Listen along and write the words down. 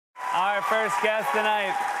Our first guest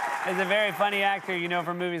tonight is a very funny actor you know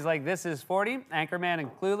from movies like This Is 40, Anchorman, and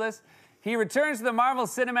Clueless. He returns to the Marvel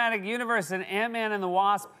Cinematic Universe in Ant-Man and the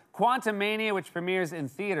Wasp, Quantumania, which premieres in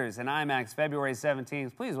theaters in IMAX February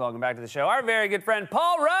 17th. Please welcome back to the show our very good friend,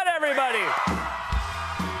 Paul Rudd, everybody!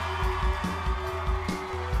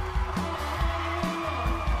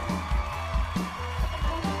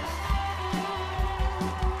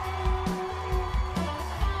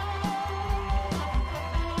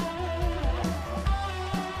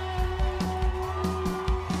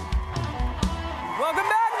 Welcome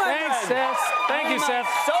back, my Thanks, friend. Seth. Thank you, Seth.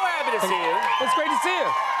 So happy to see you. It's great to see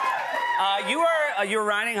you. You're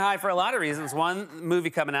riding high for a lot of reasons. One,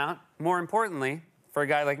 movie coming out. More importantly, for a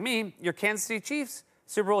guy like me, you're Kansas City Chiefs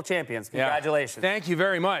Super Bowl champions. Congratulations. Yeah. Thank you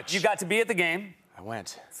very much. You got to be at the game. I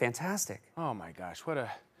went. Fantastic. Oh my gosh, what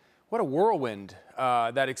a whirlwind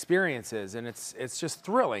that experience is, and it's just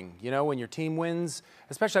thrilling, you know, when your team wins.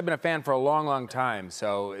 Especially, I've been a fan for a long, long time,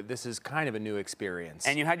 so this is kind of a new experience.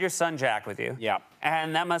 And you had your son Jack with you. Yeah.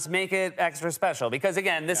 And that must make it extra special because,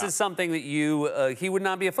 again, this is something that he would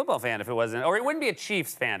not be a football fan if it wasn't, or he wouldn't be a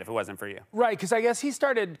Chiefs fan if it wasn't for you. Right, because I guess he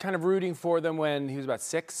started kind of rooting for them when he was about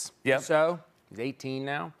 6 or so. He's 18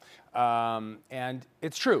 now. And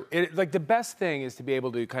it's true. Like, the best thing is to be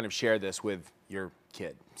able to kind of share this with your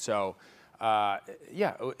kid. So,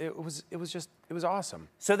 yeah, it was awesome.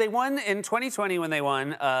 So they won in 2020 when they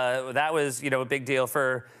won. That was, a big deal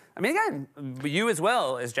for, I mean, again, you as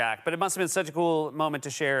well as Jack, but it must have been such a cool moment to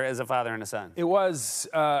share as a father and a son. It was,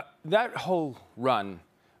 that whole run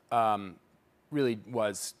really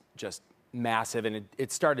was just massive, and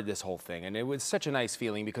it started this whole thing. And it was such a nice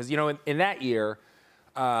feeling because, in that year,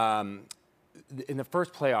 in the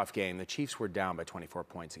first playoff game, the Chiefs were down by 24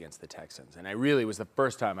 points against the Texans. And it was the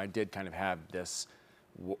first time I did kind of have this,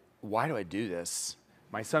 why do I do this?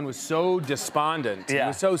 My son was so despondent. Yeah. He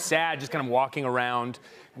was so sad, just kind of walking around,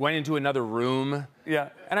 went into another room. Yeah.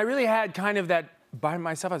 And I really had kind of that by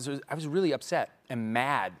myself. I was really upset and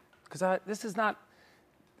mad because this is not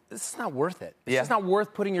worth it. It's just not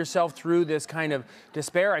worth putting yourself through this kind of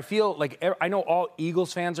despair. I feel like, I know all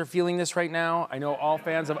Eagles fans are feeling this right now. I know all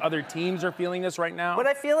fans of other teams are feeling this right now. But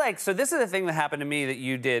I feel like, so this is the thing that happened to me that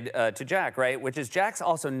you did to Jack, right? Which is Jack's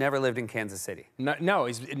also never lived in Kansas City. No,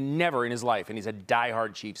 he's never in his life, and he's a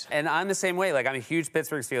diehard Chiefs fan. And I'm the same way. Like, I'm a huge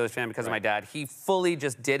Pittsburgh Steelers fan because of my dad. He fully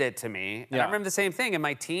just did it to me. And I remember the same thing in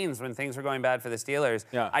my teens when things were going bad for the Steelers.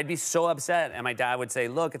 I'd be so upset, and my dad would say,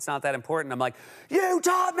 look, it's not that important. I'm like, you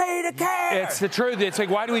taught me to care! It's the truth. It's like,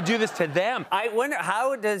 why do we do this to them? I wonder,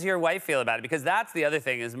 how does your wife feel about it? Because that's the other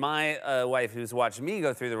thing, is my wife, who's watched me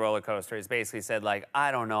go through the roller coaster, has basically said, like, I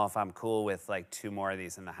don't know if I'm cool with, like, 2 more of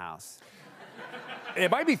these in the house. It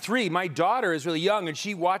might be 3. My daughter is really young, and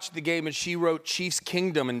she watched the game, and she wrote Chiefs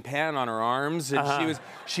Kingdom in pen on her arms. And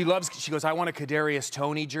she goes, I want a Kadarius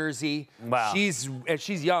Toney jersey. Wow. She's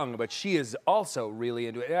young, but she is also really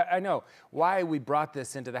into it. I know why we brought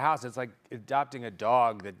this into the house. It's like adopting a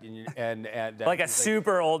dog and like a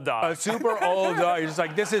super old dog. A super old dog. You're just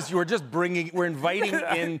like, we're inviting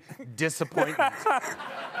in disappointment.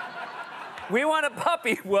 We want a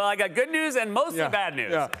puppy. Well, I got good news and mostly bad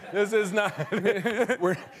news. Yeah, this is not.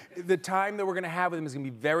 The time that we're going to have with him is going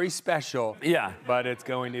to be very special. Yeah. But it's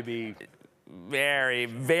going to be very,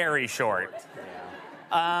 very short.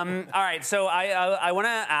 All right, so I want to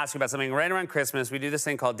ask you about something. Right around Christmas, we do this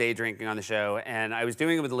thing called day drinking on the show, and I was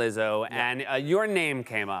doing it with Lizzo, and your name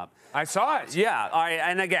came up. I saw it. Yeah, all right,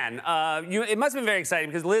 and again, it must have been very exciting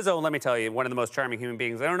because Lizzo, let me tell you, one of the most charming human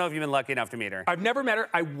beings. I don't know if you've been lucky enough to meet her. I've never met her.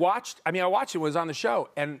 I watched it, was on the show,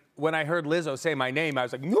 and when I heard Lizzo say my name, I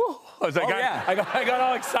was like, no. I was like, I got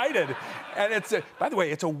all excited. And by the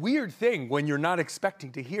way, it's a weird thing when you're not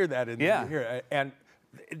expecting to hear that. And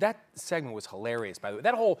that segment was hilarious, by the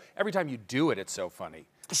way. Every time you do it, it's so funny.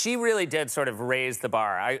 She really did sort of raise the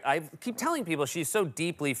bar. I keep telling people she's so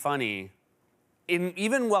deeply funny.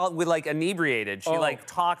 Even while like inebriated, she like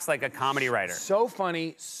talks like a comedy writer. So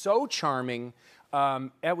funny, so charming.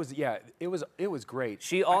 It was great.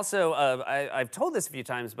 She also, I've told this a few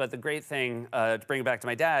times, but the great thing, to bring it back to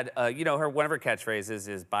my dad, one of her catchphrases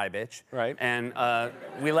is "bye, bitch." Right. And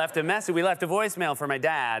we left a voicemail for my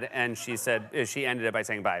dad, and she ended it by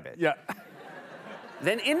saying "bye, bitch." Yeah.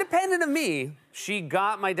 Then, independent of me, she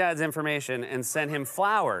got my dad's information and sent him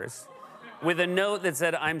flowers with a note that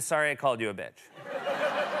said, "I'm sorry I called you a bitch."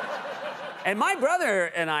 And my brother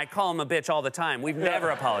and I call him a bitch all the time. We've never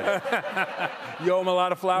apologized. You owe him a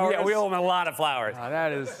lot of flowers? Yeah, we owe him a lot of flowers. Oh,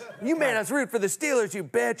 that is... You made us root for the Steelers, you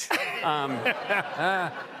bitch.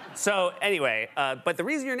 So anyway, but the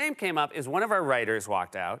reason your name came up is one of our writers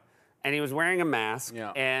walked out, and he was wearing a mask.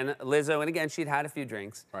 Yeah. And Lizzo, and again, she'd had a few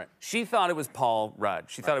drinks. Right. She thought it was Paul Rudd.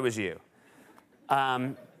 She thought it was you.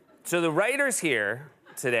 So the writer's here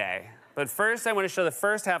today. But first, I want to show the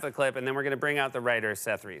first half of the clip, and then we're going to bring out the writer,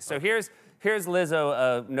 Seth Reiss. So here's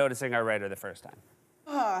Lizzo noticing our writer the first time.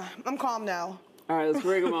 I'm calm now. All right, let's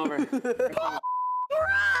bring him over. Paul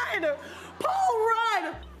Rudd! Paul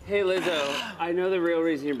Rudd! Hey, Lizzo, I know the real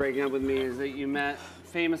reason you're breaking up with me is that you met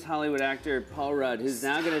famous Hollywood actor Paul Rudd, who's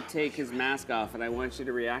now going to take his mask off, and I want you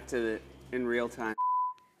to react to it in real time.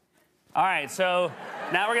 All right, so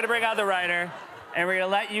now we're going to bring out the writer, and we're going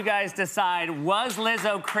to let you guys decide, was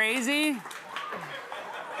Lizzo crazy?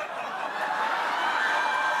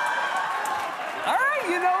 All right,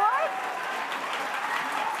 you know what?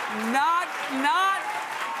 Not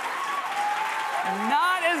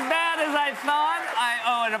as bad as I thought. I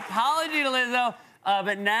owe an apology to Lizzo.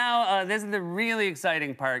 But now, this is the really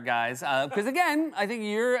exciting part, guys. Because again, I think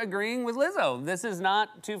you're agreeing with Lizzo. This is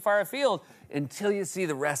not too far afield until you see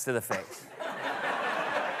the rest of the face.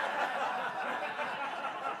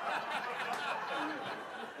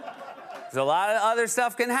 There's a lot of other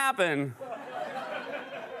stuff can happen.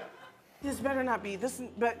 This better not be.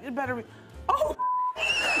 It better be. Oh!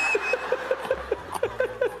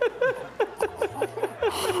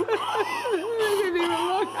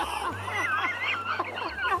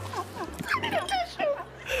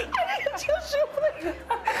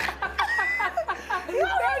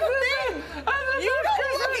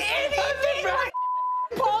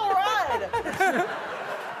 Paul Rudd.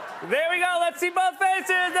 There we go. Let's see both faces.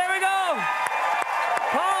 There we go.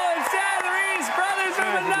 Paul and Seth Reiss, brothers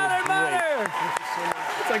from another mother.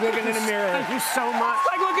 It's like looking in a mirror. Thank you so much. It's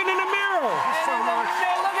like looking in a mirror. So much.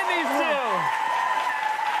 Look at these two.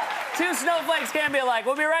 Two snowflakes can't be alike.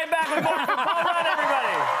 We'll be right back with more from Paul Rudd, everybody.